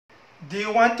Do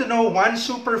you want to know one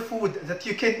superfood that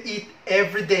you can eat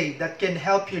every day that can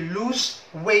help you lose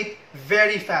weight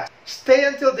very fast? Stay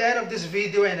until the end of this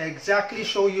video and I'll exactly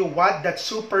show you what that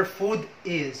superfood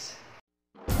is.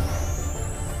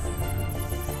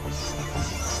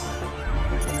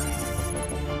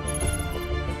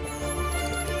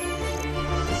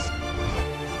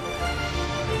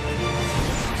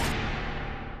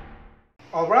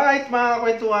 Alright mga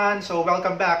kwentuhan, so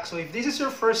welcome back. So if this is your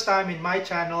first time in my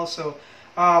channel, so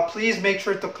please make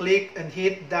sure to click and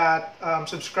hit that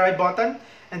subscribe button,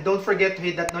 and don't forget to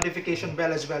hit that notification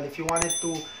bell as well if you wanted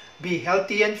to be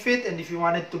healthy and fit and if you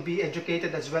wanted to be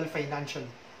educated as well financially.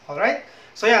 Alright?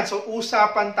 So yan, so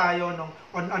usapan tayo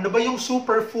on ano ba yung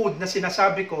superfood na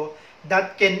sinasabi ko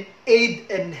that can aid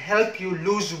and help you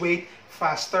lose weight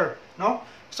faster, no?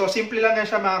 So simple lang yan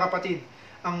siya mga kapatid.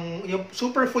 Yung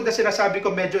superfood na sinasabi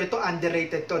ko, medyo ito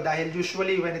underrated to dahil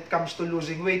usually when it comes to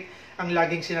losing weight, ang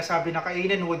laging sinasabi na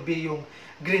kainin would be yung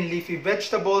green leafy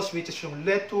vegetables, which is yung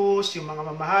lettuce, yung mga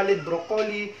mamahalin,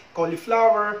 broccoli,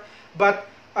 cauliflower. But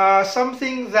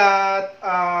something that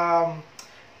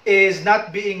is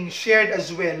not being shared as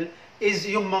well is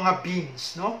yung mga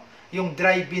beans, no? Yung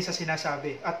dry beans na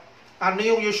sinasabi. At ano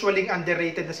yung usually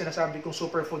underrated na sinasabi kong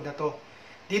superfood na to?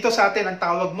 Dito sa atin ang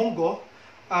tawag munggo,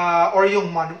 or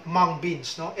yung mung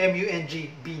beans, no?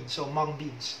 M-U-N-G beans, so mung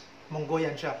beans. Munggo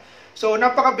yan siya. So,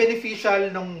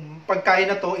 napaka-beneficial ng pagkain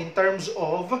na to in terms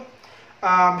of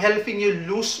helping you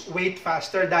lose weight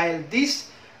faster dahil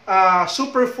this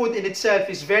superfood in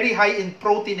itself is very high in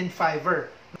protein and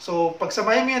fiber. So,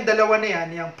 pagsamahin mo yung dalawa na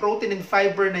yan, yung protein and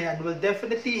fiber na yan will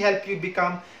definitely help you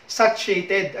become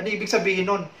satiated. Ano ibig sabihin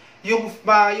nun? Yung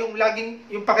laging,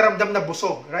 yung pakiramdam na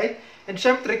busog, right? And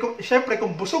syempre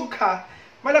kung busog ka,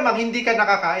 malamang hindi ka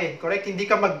nakakain, correct? Hindi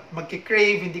ka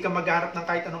magki-crave, hindi ka maghanap ng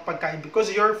kahit anong pagkain because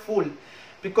you're full.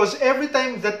 Because every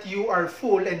time that you are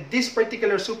full, and this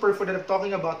particular superfood that I'm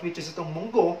talking about, which is itong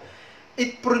munggo,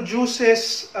 it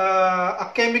produces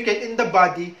a chemical in the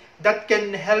body that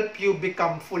can help you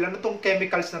become full. Ano tong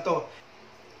chemicals na to?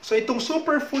 So itong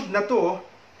superfood na to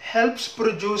helps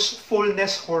produce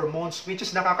fullness hormones, which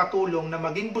is nakakatulong na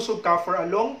maging busog ka for a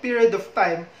long period of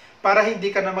time para hindi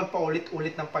ka na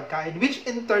magpaulit-ulit ng pagkain, which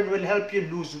in turn will help you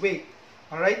lose weight.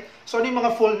 Alright? So, ano yung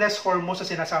mga fullness hormones na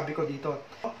sinasabi ko dito?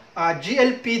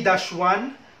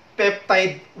 GLP-1,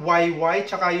 peptide YY,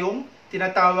 tsaka yung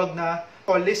tinatawag na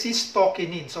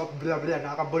cholecystokinin. So, blah blah,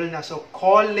 nakakabul na. So,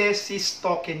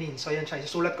 cholecystokinin. So, yan siya.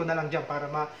 Isusulat ko na lang dyan para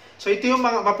So, ito yung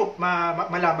mga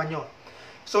malaman nyo.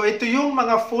 So, ito yung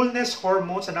mga fullness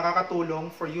hormones na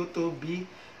nakakatulong for you to be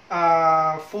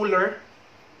fuller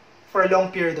for a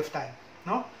long period of time,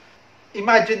 no?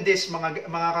 Imagine this mga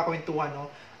kakwentuhan,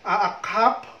 no? A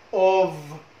cup of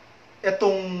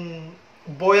etong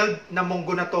boiled na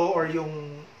munggo na to or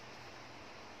yung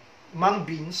mung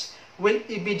beans will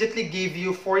immediately give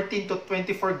you 14 to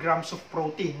 24 grams of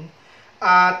protein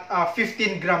at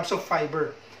 15 grams of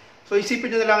fiber. So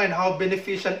isipin nyo na lang and how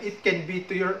beneficial it can be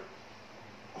to your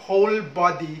whole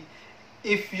body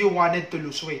if you wanted to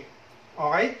lose weight.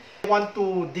 Okay? I want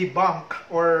to debunk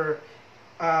or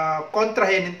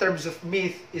kontrahin in terms of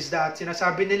myth is that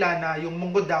sinasabi nila na yung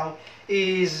munggo daw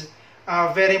is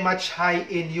very much high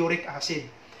in uric acid.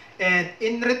 And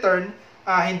in return,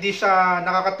 hindi siya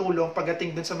nakakatulong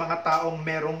pagdating dun sa mga taong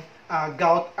merong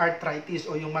gout arthritis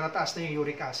o yung matataas na yung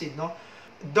uric acid, no?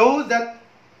 Though that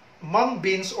mung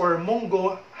beans or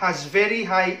munggo has very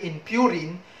high in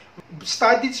purine,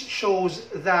 studies shows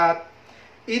that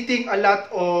eating a lot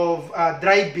of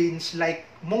dry beans like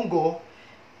munggo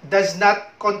does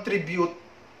not contribute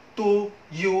to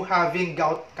you having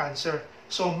gout cancer.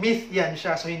 So, myth yan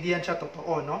siya. So, hindi yan siya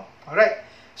totoo, no? Alright.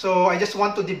 So, I just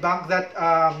want to debunk that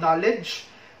knowledge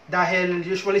dahil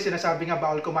usually sinasabi nga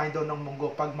bawal kumain daw ng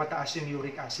munggo pag mataas yung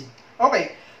uric acid.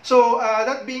 Okay. So,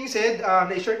 that being said,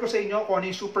 na-share ko sa inyo kung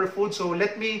ano yung superfood. So,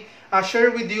 let me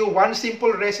share with you one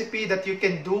simple recipe that you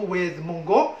can do with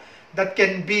munggo that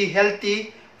can be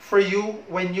healthy for you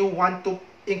when you want to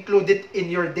include it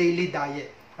in your daily diet.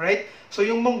 Right? So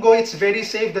yung munggo, it's very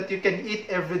safe that you can eat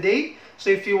every day. So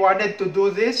if you wanted to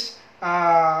do this,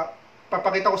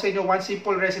 papakita ko sa inyo one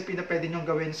simple recipe na pwede nyong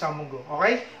gawin sa munggo.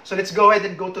 Okay? So let's go ahead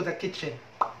and go to the kitchen.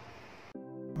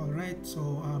 Alright,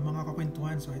 so mga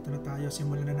kakwentuhan, so ito na tayo.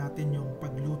 Simulan na natin yung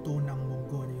pagluto ng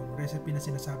munggo, yung recipe na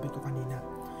sinasabi ko kanina.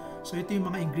 So ito yung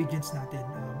mga ingredients natin.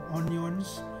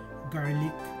 Onions,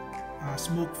 garlic,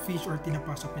 smoked fish or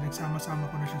tinapa. So pinagsama-sama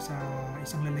ko na siya sa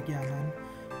isang lalagyanan.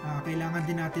 Kailangan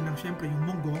din natin ng syempre yung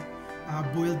munggo,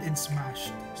 boiled and smashed.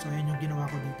 So yan yung ginawa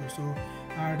ko dito. So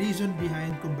reason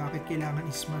behind kung bakit kailangan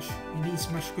i-smash,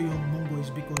 ini-smash ko yung munggo is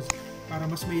because para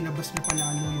mas may labas na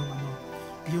palalo yung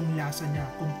yung lasa niya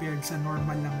compared sa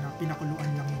normal lang na pinakuluan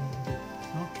lang yung munggo,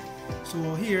 no?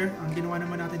 So here, ang ginawa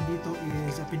naman natin dito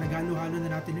is pinaghalo-halo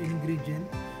na natin yung ingredient.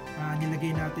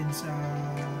 Nilagay natin sa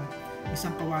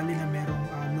isang kawali na merong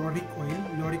lauric oil.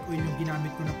 Lauric oil yung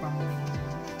ginamit ko na pang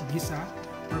gisa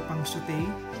or pang saute.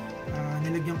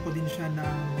 Nilagyan ko din siya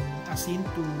ng asin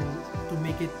to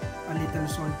make it a little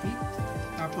salty.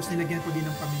 Tapos nilagyan ko din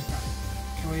ng paminta.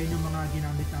 So yun yung mga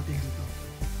ginamit natin dito.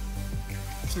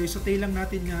 So i-saute lang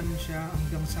natin yan siya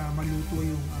hanggang sa maluto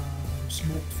yung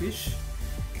smoked fish.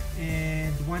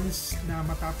 And once na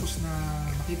matapos na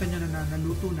makita nyo na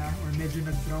naluto na or medyo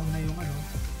nag-brown na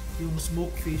yung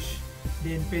smoked fish,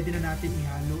 then pwede na natin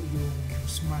ihalo yung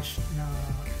smashed na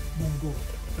munggo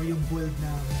o yung boiled na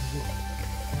munggo.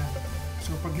 Yan.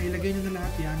 So pag nailagay nyo na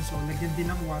lahat yan, so lagyan din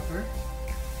ng water.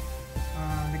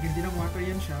 Lagyan din ng water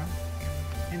yan siya.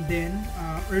 And then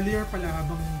earlier pala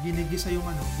habang ginigisa yung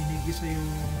mga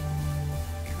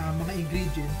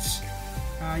ingredients,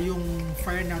 yung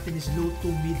fire natin is low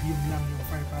to medium lang yung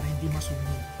fire para hindi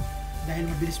masunog. Dahil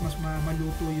mabilis mas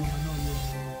maluto yung yung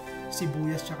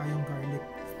sibuyas tsaka yung garlic.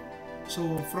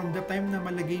 So from the time na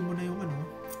malagay mo na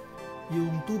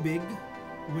yung tubig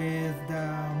with the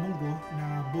munggo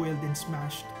na boiled and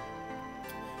smashed,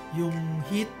 yung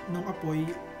heat ng apoy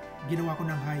ginawa ko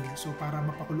ng high. So para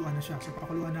mapakuluan na siya. So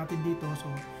pakuluan natin dito. So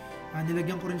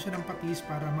nilagyan ko rin siya ng patis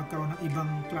para magkaroon ng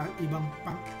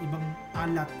ibang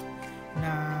alat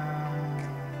na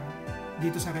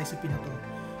dito sa recipe na to.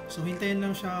 So hintayin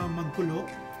lang siya magkulo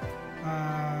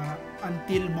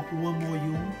until makuha mo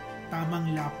yung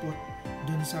tamang lapot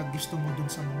dun sa gusto mo dun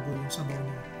sa munggo, yung sabaw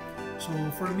niya. So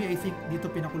for me, I think dito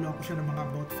pinakuluan ko siya ng mga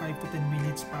about 5 to 10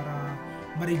 minutes para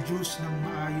ma-reduce ng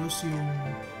maayos yung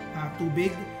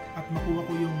tubig at makuha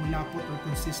ko yung lapot or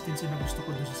consistency na gusto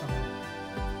ko dun sa sabaw.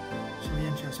 So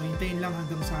yan siya. So hintayin lang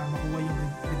hanggang sa makuha yung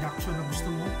reduction na gusto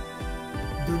mo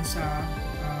dun sa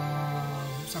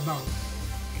sabaw.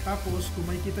 Tapos kung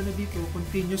makikita na dito,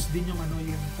 continuous din yung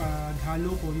yung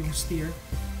paghalo ko, yung stir,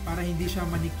 para hindi siya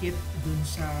manikit dun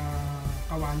sa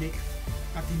kawali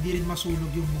at hindi rin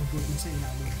masunog yung munggo dun sa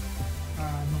ilalim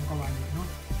ng kawali, no?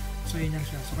 So yun yan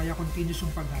siya. So kaya continuous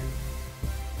yung paghalo.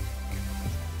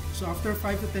 So after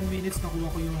 5 to 10 minutes,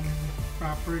 nakuha ko yung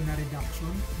proper na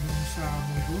reduction dun sa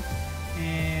munggo.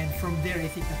 And from there, I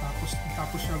think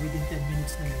natapos siya within 10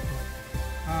 minutes na ito.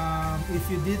 If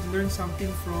you did learn something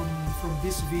from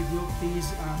this video, please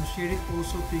share it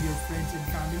also to your friends and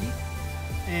family.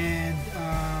 And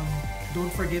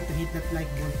don't forget to hit that like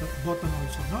button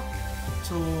also, no?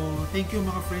 So, thank you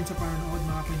mga friends sa panonood,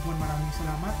 mga kwentuhan. Maraming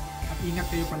salamat at ingat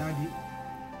kayo palagi.